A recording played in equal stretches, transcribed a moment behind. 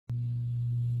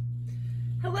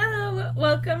Hello,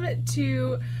 welcome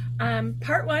to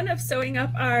part one of sewing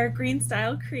up our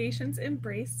Greenstyle Creations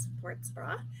Embrace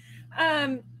Sportsbra.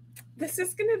 This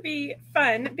is going to be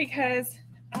fun because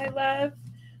I love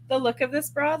the look of this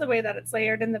bra, the way that it's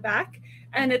layered in the back,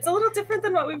 and it's a little different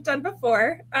than what we've done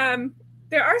before.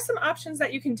 There are some options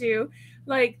that you can do,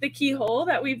 like the keyhole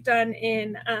that we've done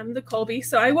in the Colby.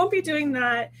 So I won't be doing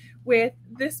that with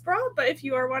this bra, but if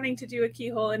you are wanting to do a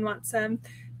keyhole and want some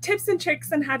tips and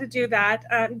tricks on how to do that,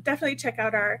 definitely check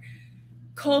out our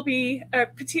Colby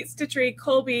Petite Stitchery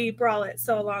Colby bralette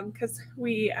sew along because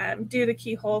we do the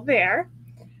keyhole there.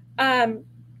 But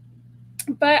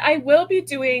I will be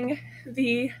doing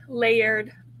the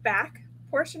layered back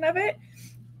portion of it.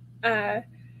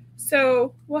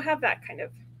 So we'll have that kind of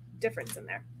difference in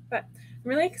there. But I'm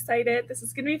really excited. This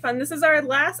is going to be fun. This is our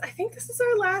last, I think this is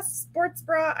our last sports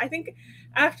bra. I think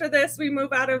after this, we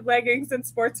move out of leggings and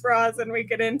sports bras and we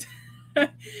get into,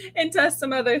 into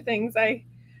some other things. I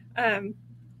don't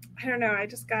know. I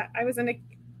was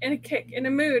in a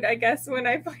mood, I guess, when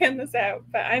I planned this out.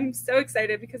 But I'm so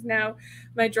excited because now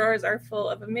my drawers are full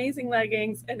of amazing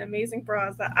leggings and amazing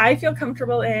bras that I feel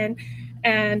comfortable in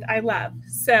and I love.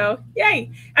 So yay.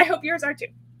 I hope yours are too.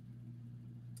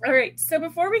 All right, so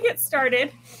before we get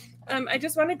started, I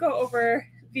just want to go over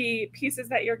the pieces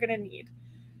that you're going to need.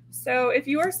 So if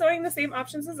you are sewing the same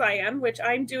options as I am, which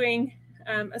I'm doing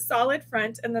a solid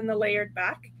front and then the layered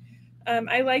back,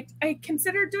 I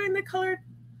considered doing the colored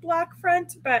block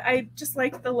front, but I just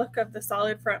like the look of the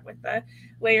solid front with the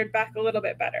layered back a little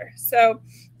bit better. So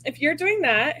if you're doing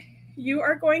that, you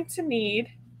are going to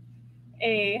need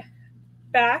a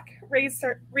back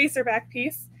racer back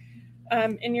piece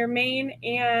in your main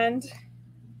and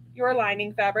your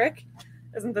lining fabric.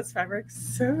 Isn't this fabric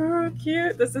so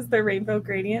cute? This is the rainbow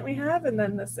gradient we have, and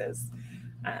then this is,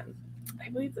 I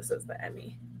believe this is the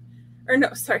Emmy. Or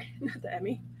no, sorry, not the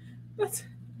Emmy. But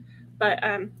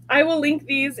I will link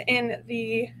these in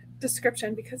the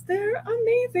description because they're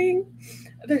amazing.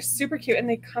 They're super cute and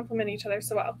they complement each other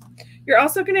so well. You're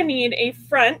also going to need a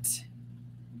front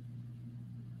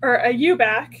or a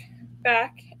U-back,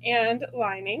 back and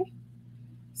lining.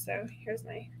 So here's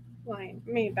my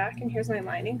main back and here's my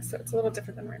lining. So it's a little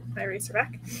different than my racer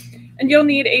back. And you'll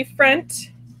need a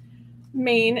front,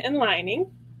 main, and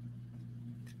lining.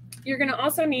 You're going to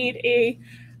also need a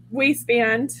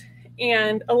waistband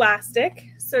and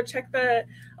elastic. So check the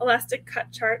elastic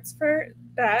cut charts for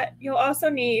that. You'll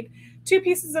also need 2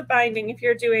 pieces of binding if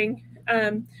you're doing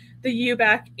the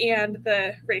U-back and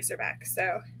the racer back.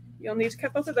 So you'll need to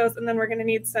cut both of those, and then we're going to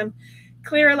need some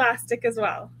clear elastic as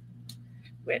well,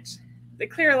 which the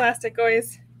clear elastic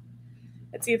always,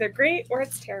 it's either great or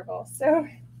it's terrible. So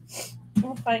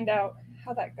we'll find out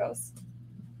how that goes.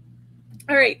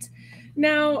 All right.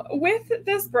 Now with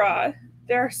this bra,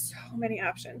 there are so many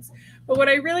options. But what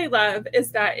I really love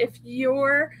is that if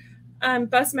your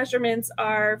bust measurements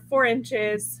are 4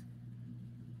 inches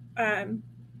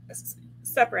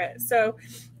separate, so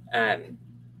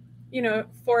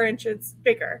 4 inches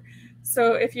bigger.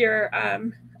 So if your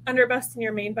under bust and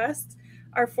your main bust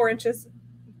are 4 inches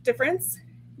difference,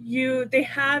 they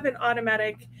have an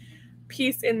automatic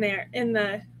piece in there. In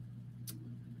the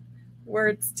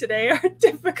words today are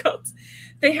difficult.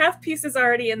 They have pieces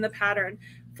already in the pattern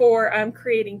for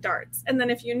creating darts. And then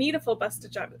if you need a full bust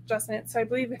adjustment, so I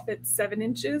believe if it's 7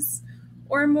 inches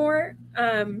or more,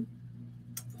 let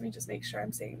me just make sure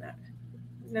I'm saying that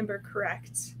number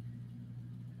correct.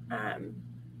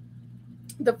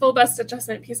 The full bust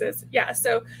adjustment pieces, yeah,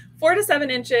 so 4 to 7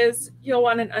 inches, you'll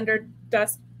want an under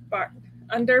bust dart.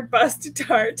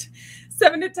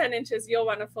 7 to 10 inches, you'll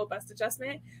want a full bust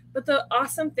adjustment. But the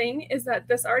awesome thing is that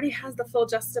this already has the full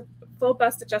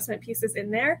bust adjustment pieces in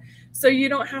there, so you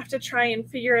don't have to try and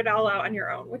figure it all out on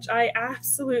your own, which I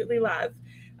absolutely love,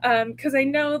 because I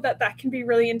know that that can be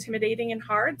really intimidating and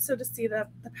hard. So to see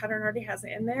that the pattern already has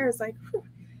it in there is like, whew,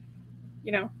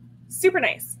 super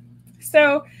nice.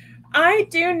 So I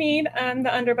do need the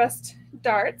underbust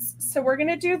darts, so we're going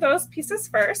to do those pieces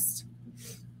first.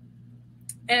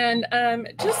 And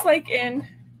just like in,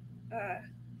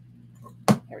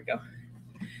 here we go.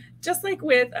 Just like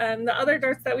with the other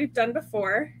darts that we've done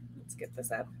before, let's get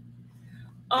this up.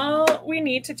 All we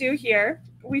need to do here,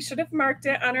 we should have marked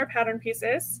it on our pattern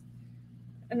pieces.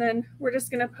 And then we're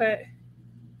just going to put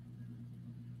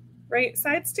right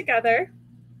sides together,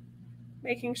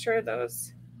 making sure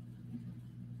those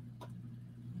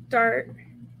dart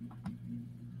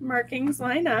markings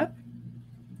line up.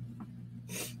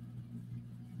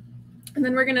 And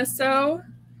then we're going to sew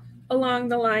along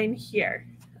the line here.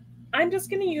 I'm just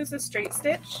going to use a straight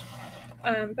stitch,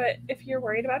 but if you're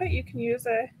worried about it, you can use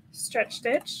a stretch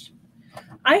stitch.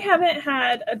 I haven't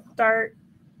had a dart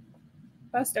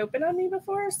bust open on me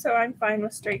before, so I'm fine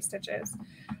with straight stitches.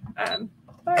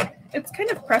 But it's kind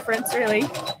of preference, really.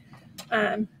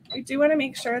 We do want to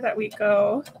make sure that we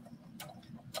go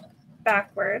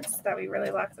backwards, that we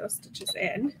really lock those stitches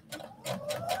in.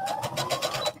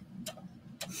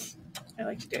 I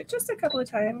like to do it just a couple of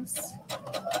times.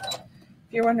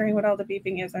 If you're wondering what all the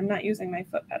beeping is, I'm not using my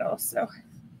foot pedal, so.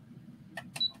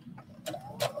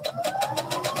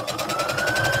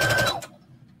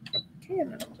 Okay,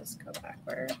 and then we'll just go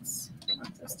backwards.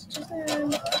 Lock those stitches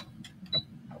in.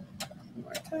 One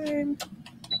more time.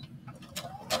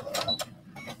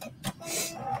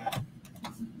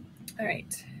 All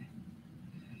right.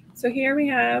 So here we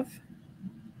have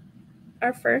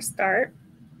our first dart.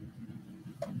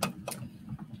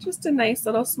 Just a nice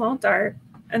little small dart.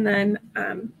 And then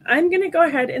I'm going to go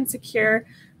ahead and secure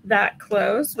that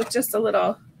close with just a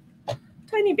little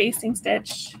tiny basting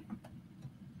stitch.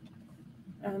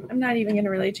 I'm not even going to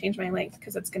really change my length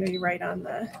because it's going to be right on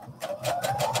the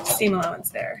seam allowance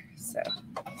there.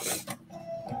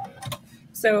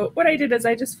 So what I did is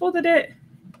I just folded it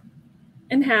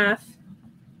in half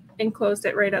and closed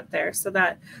it right up there so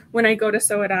that when I go to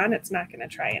sew it on, it's not going to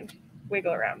try and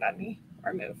wiggle around on me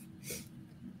or move.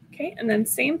 Okay, and then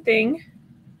same thing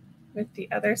with the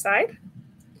other side.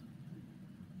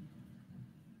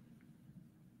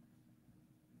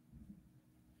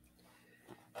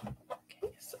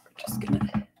 Okay, so we're just gonna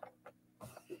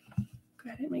go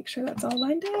ahead and make sure that's all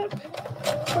lined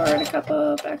up. Forward a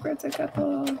couple, backwards a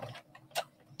couple,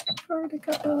 forward a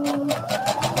couple,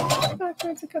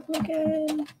 backwards a couple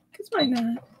again, because why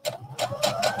not?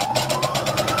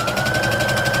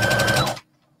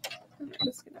 And I'm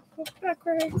just gonna pull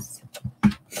backwards.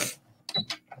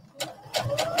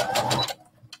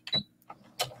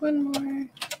 One more.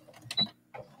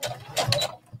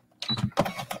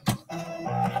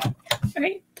 All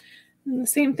right, and the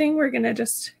same thing, we're gonna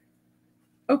just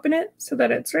open it so that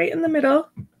it's right in the middle.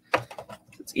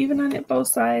 It's even on it both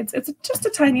sides. It's just a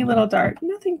tiny little dart,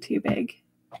 nothing too big.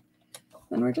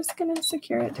 Then we're just gonna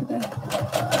secure it to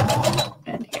the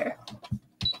end here.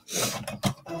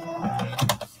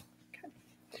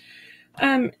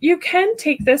 Okay. You can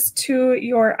take this to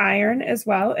your iron as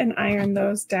well and iron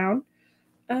those down.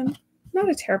 Not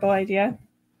a terrible idea.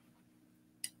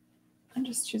 I'm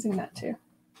just choosing that too.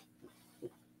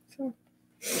 So,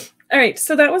 all right,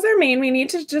 so that was our main. We need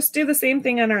to just do the same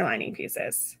thing on our lining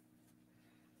pieces.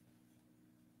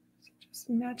 So just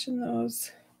matching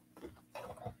those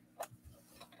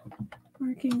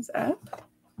markings up.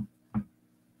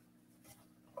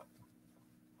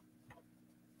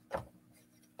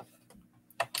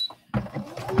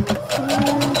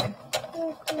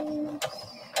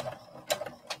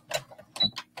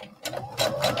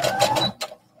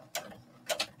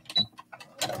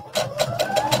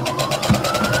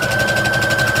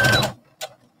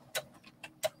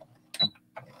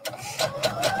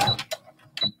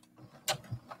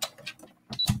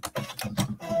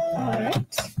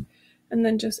 And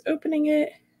then just opening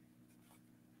it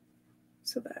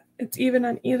so that it's even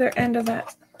on either end of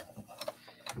that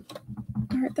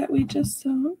part that we just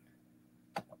sewed,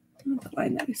 the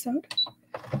line that we sewed.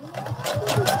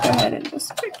 Just go ahead and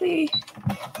just quickly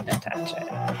attach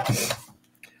it.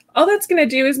 All that's going to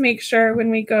do is make sure when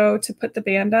we go to put the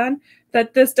band on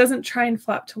that this doesn't try and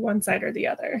flop to one side or the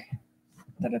other,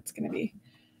 that it's going to be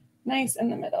nice in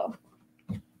the middle.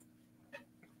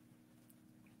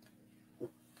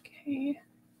 Okay.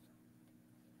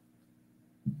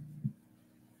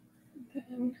 And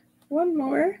then one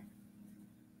more.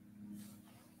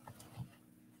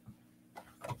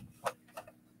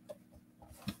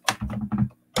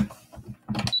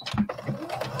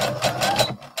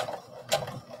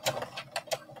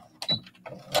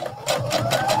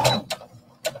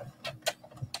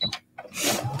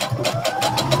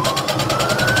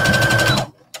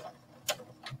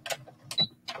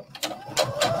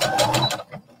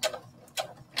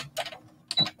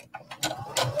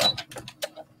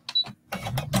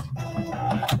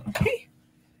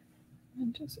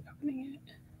 Just opening it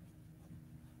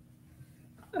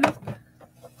up.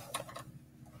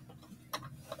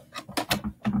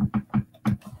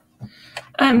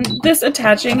 This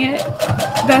attaching it,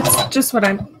 that's just what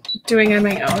I'm doing on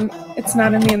my own. It's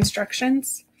not in the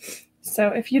instructions. So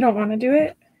if you don't want to do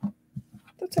it,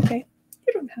 that's okay.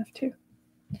 You don't have to.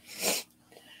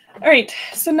 All right,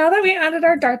 so now that we added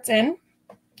our darts in,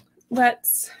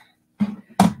 let's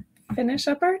finish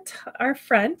up our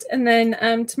front, and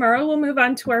then tomorrow we'll move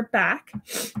on to our back.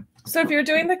 So if you're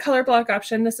doing the color block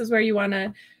option, this is where you want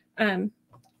to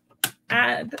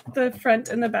add the front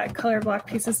and the back color block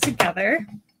pieces together.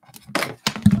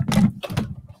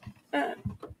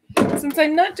 since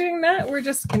I'm not doing that, we're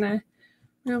just gonna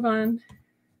move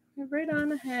right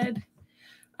on ahead.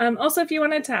 Also, if you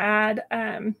wanted to add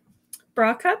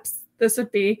bra cups, this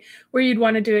would be where you'd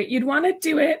want to do it. You'd want to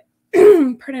do it,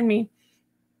 pardon me.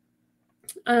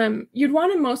 You'd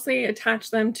want to mostly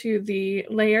attach them to the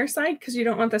layer side because you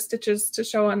don't want the stitches to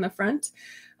show on the front.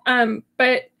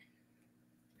 But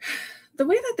the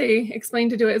way that they explain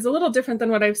to do it is a little different than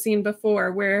what I've seen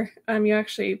before, where you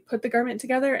actually put the garment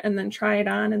together and then try it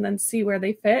on and then see where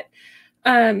they fit.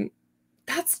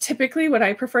 That's typically what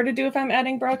I prefer to do if I'm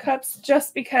adding bra cups,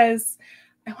 just because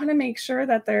I want to make sure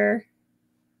that they're,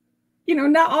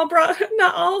 not all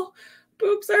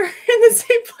boobs are in the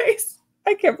same place.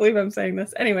 I can't believe I'm saying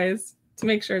this. Anyways, to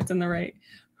make sure it's in the right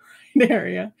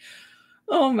area.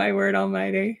 Oh, my word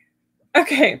almighty.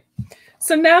 Okay,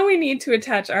 so now we need to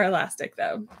attach our elastic,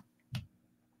 though.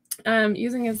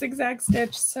 Using a zigzag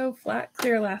stitch, sew flat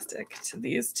clear elastic to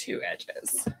these two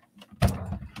edges.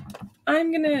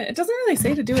 It doesn't really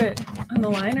say to do it on the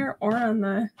liner or on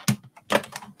the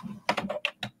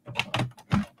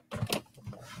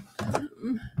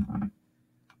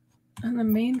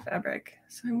main fabric.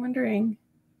 So I'm wondering,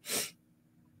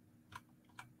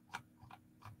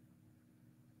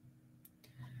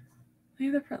 lay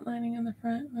the front lining on the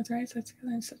front with right side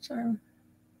together and stitch arm.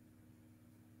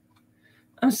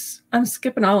 I'm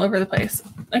skipping all over the place.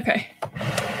 Okay.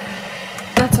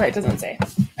 That's why it doesn't say.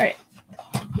 All right.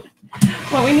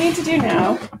 What we need to do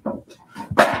now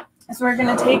is I'm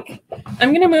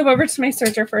going to move over to my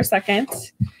serger for a second.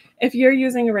 If you're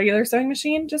using a regular sewing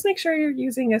machine, just make sure you're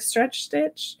using a stretch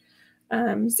stitch,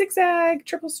 zigzag,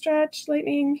 triple stretch,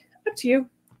 lightning, up to you.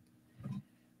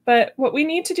 But what we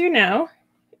need to do now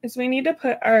is we need to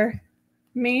put our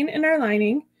main and our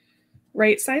lining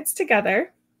right sides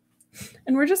together,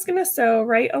 and we're just going to sew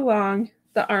right along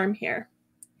the arm here.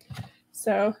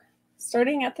 So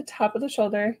starting at the top of the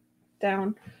shoulder,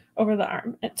 down over the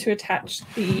arm to attach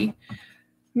the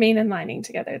main and lining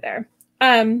together there.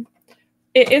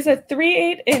 It is a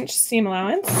 3/8 inch seam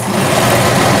allowance.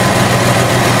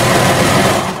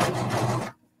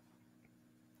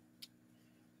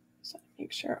 So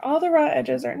make sure all the raw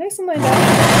edges are nice and lined up.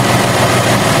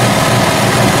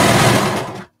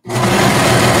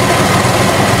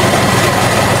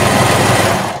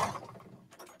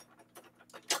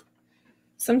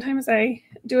 Sometimes I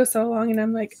do a sew along and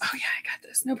I'm like, oh yeah, I got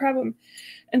this, no problem.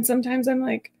 And sometimes I'm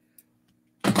like,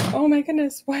 oh my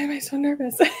goodness, why am I so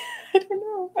nervous? I don't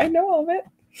know. I know all of it.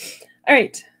 All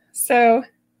right. So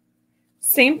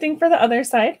same thing for the other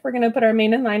side. We're going to put our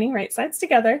main and lining right sides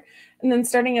together. And then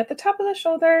starting at the top of the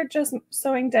shoulder, just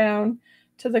sewing down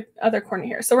to the other corner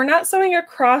here. So we're not sewing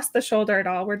across the shoulder at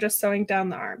all. We're just sewing down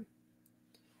the arm.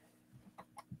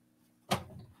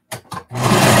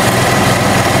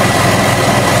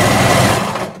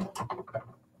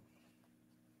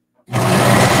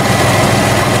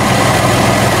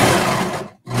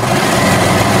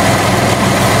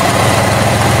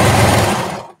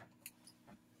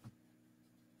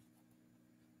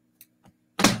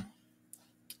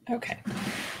 Okay,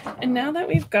 and now that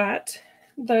we've got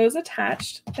those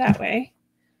attached that way,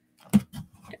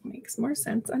 it makes more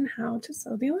sense on how to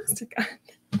sew the elastic on.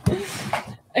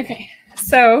 Okay,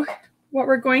 so what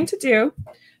we're going to do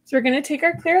is we're going to take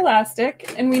our clear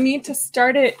elastic, and we need to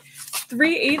start it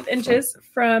 3/8 inches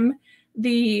from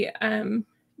the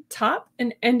top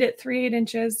and end it 3/8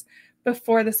 inches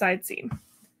before the side seam.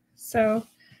 So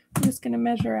I'm just going to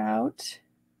measure out.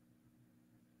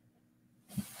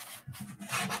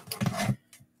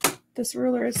 This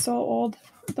ruler is so old.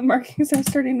 The markings are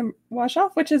starting to wash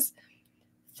off, which is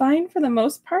fine for the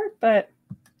most part, but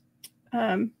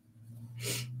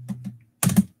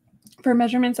for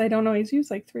measurements, I don't always use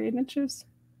like 3/8 inches.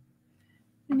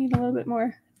 I need a little bit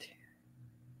more.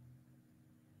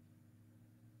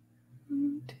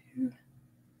 1, 2,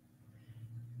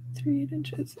 3/8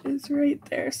 inches is right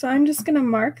there. So I'm just going to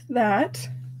mark that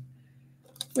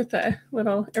with a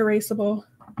little erasable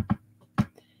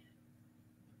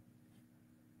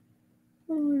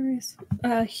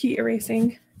heat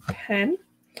erasing pen,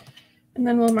 and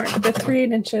then we'll mark the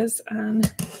 3/8 inches on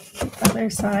the other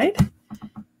side,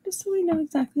 just so we know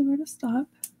exactly where to stop.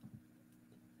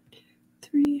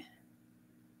 3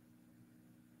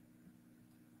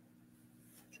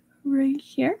 right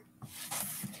here,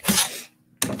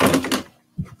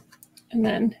 and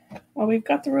then while we've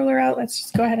got the ruler out, let's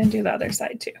just go ahead and do the other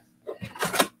side too.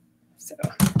 So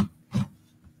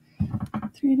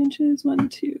 3/8 inches, 1,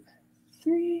 2,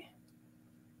 3.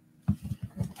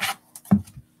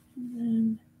 And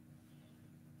then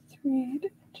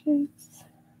 3/8 inches,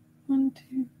 1,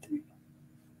 2, 3.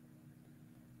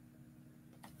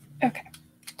 Okay,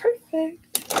 perfect.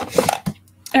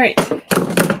 All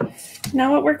right.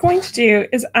 Now what we're going to do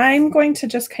is I'm going to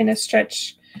just kind of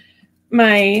stretch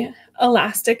my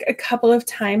elastic a couple of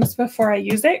times before I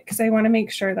use it because I want to make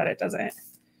sure that it doesn't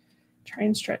try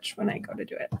and stretch when I go to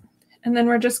do it. And then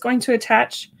we're just going to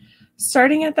attach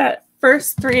starting at that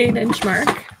first 3/8 inch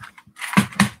mark.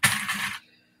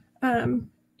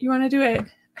 You want to do it,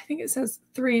 I think it says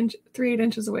 3/8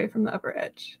 inches away from the upper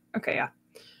edge. Okay, yeah.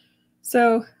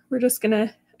 So we're just going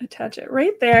to attach it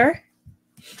right there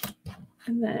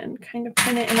and then kind of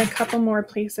pin it in a couple more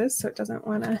places so it doesn't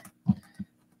want to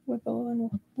wiggle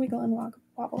and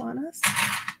wobble on us.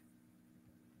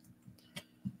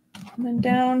 And then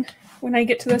down, when I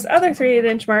get to this other 3/8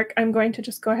 inch mark, I'm going to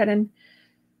just go ahead and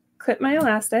clip my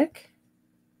elastic.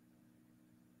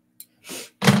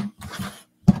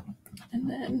 And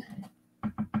then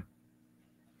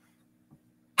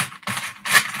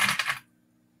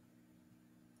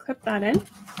clip that in.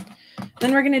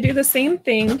 Then we're going to do the same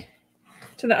thing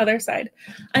to the other side.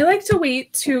 I like to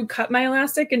wait to cut my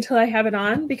elastic until I have it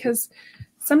on because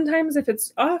sometimes if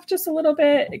it's off just a little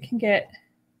bit, it can get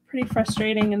pretty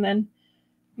frustrating and then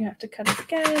you have to cut it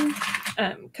again.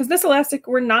 Because this elastic,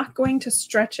 we're not going to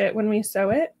stretch it when we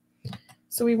sew it.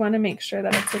 So we want to make sure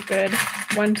that it's a good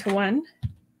 1-to-1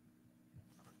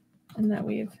 and that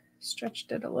we've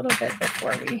stretched it a little bit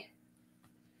before we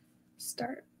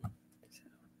start.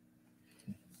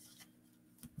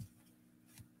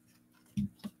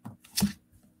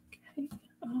 Okay,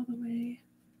 all the way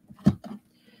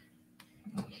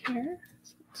here.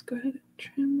 So let's go ahead and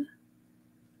trim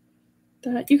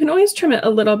that. You can always trim it a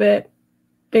little bit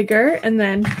bigger and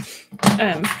then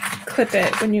clip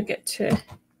it when you get to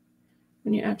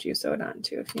after you sew it on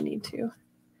too if you need to.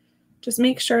 Just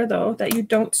make sure though that you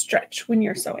don't stretch when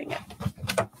you're sewing it.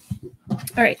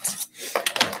 All right.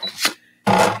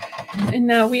 And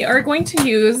now we are going to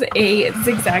use a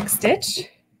zigzag stitch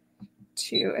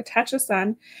to attach this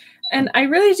on. And I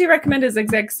really do recommend a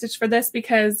zigzag stitch for this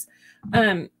because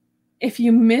if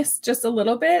you miss just a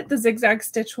little bit, the zigzag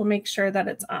stitch will make sure that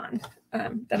it's on,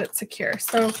 that it's secure.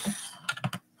 So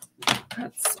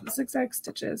zigzag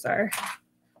stitches are,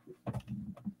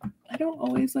 I don't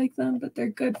always like them, but they're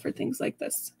good for things like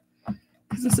this.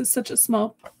 Because this is such a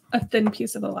thin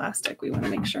piece of elastic. We want to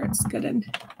make sure it's good. And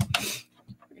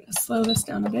we're going to slow this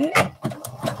down a bit.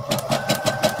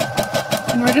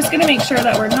 And we're just going to make sure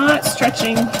that we're not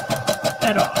stretching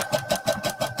at all.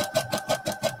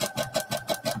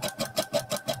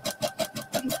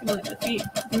 I'm just going to let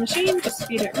the machine just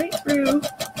feed it right through.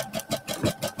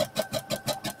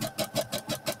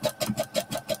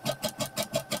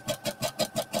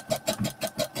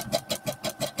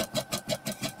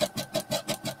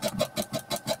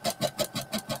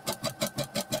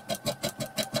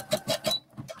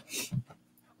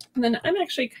 And then I'm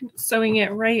actually sewing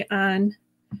it right on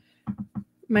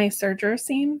my serger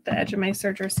seam, the edge of my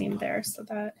serger seam there, so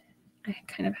that I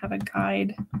kind of have a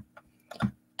guide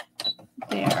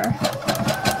there.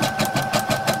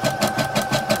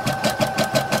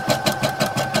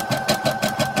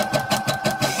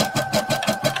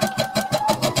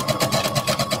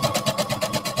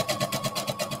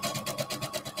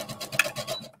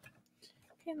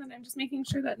 Okay, and then I'm just making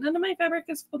sure that none of my fabric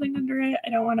is folding under it. I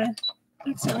don't want to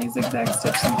accidentally zigzag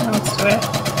stitch something else to it.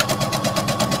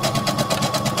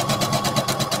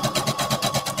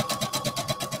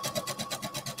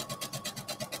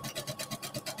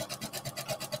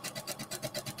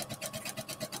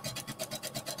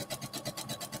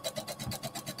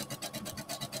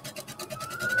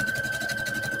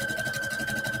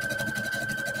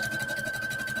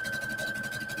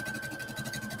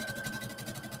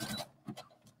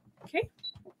 Okay.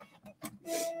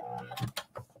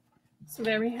 So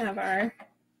there we have our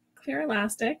clear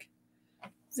elastic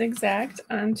zigzagged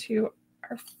onto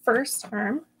our first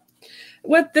arm.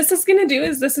 What this is going to do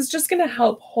is this is just going to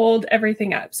help hold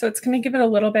everything up. So it's going to give it a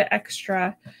little bit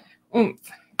extra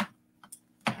oomph,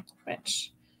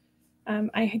 which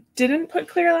I didn't put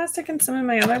clear elastic in some of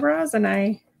my other bras, and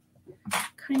I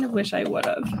kind of wish I would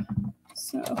have.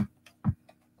 So, all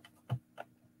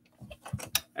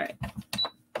right.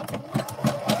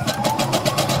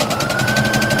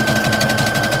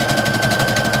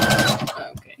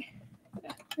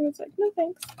 I was like, no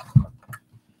thanks.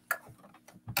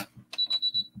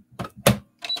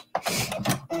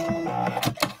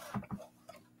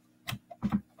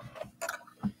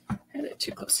 Had it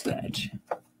too close to the edge.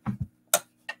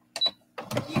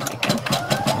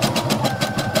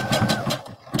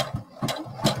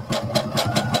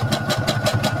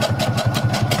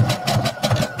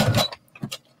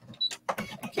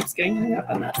 It keeps getting hung up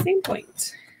on that same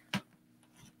point.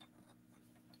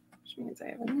 Which means I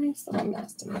have a nice little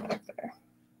nest in the back there.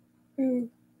 Ooh.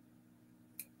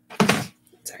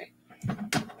 That's all right.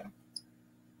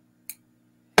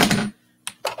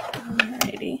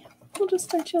 Alrighty. We'll just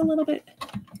start you a little bit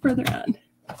further on.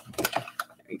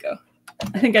 There we go.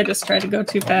 I think I just tried to go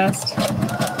too fast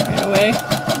right away.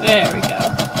 There we go.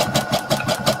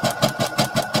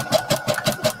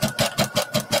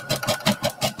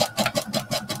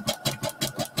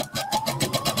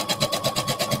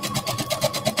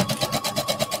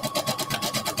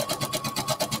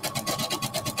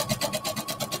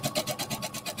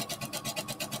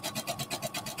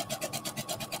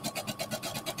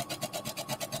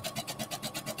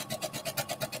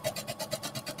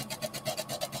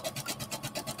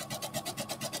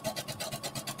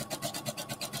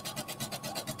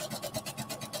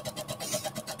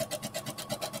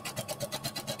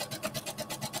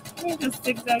 We're just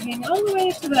zigzagging all the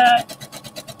way to that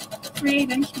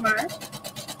 3/8" mark.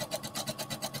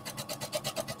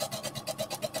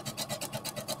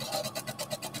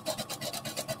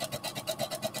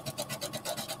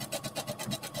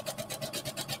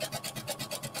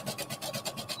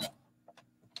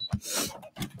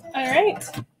 All right.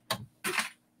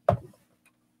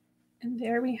 And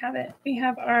there we have it. We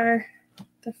have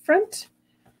the front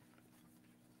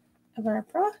of our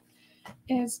bra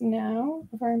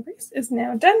our embrace is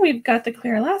now done. We've got the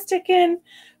clear elastic in.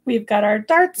 We've got our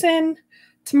darts in.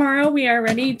 Tomorrow we are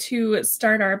ready to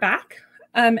start our back.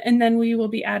 And then we will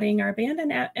be adding our band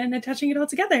and attaching it all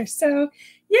together. So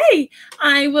yay!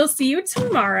 I will see you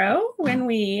tomorrow when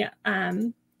we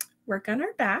work on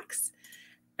our backs.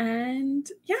 And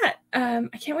yeah,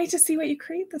 I can't wait to see what you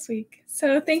create this week.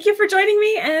 So thank you for joining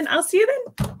me, and I'll see you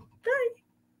then. Bye.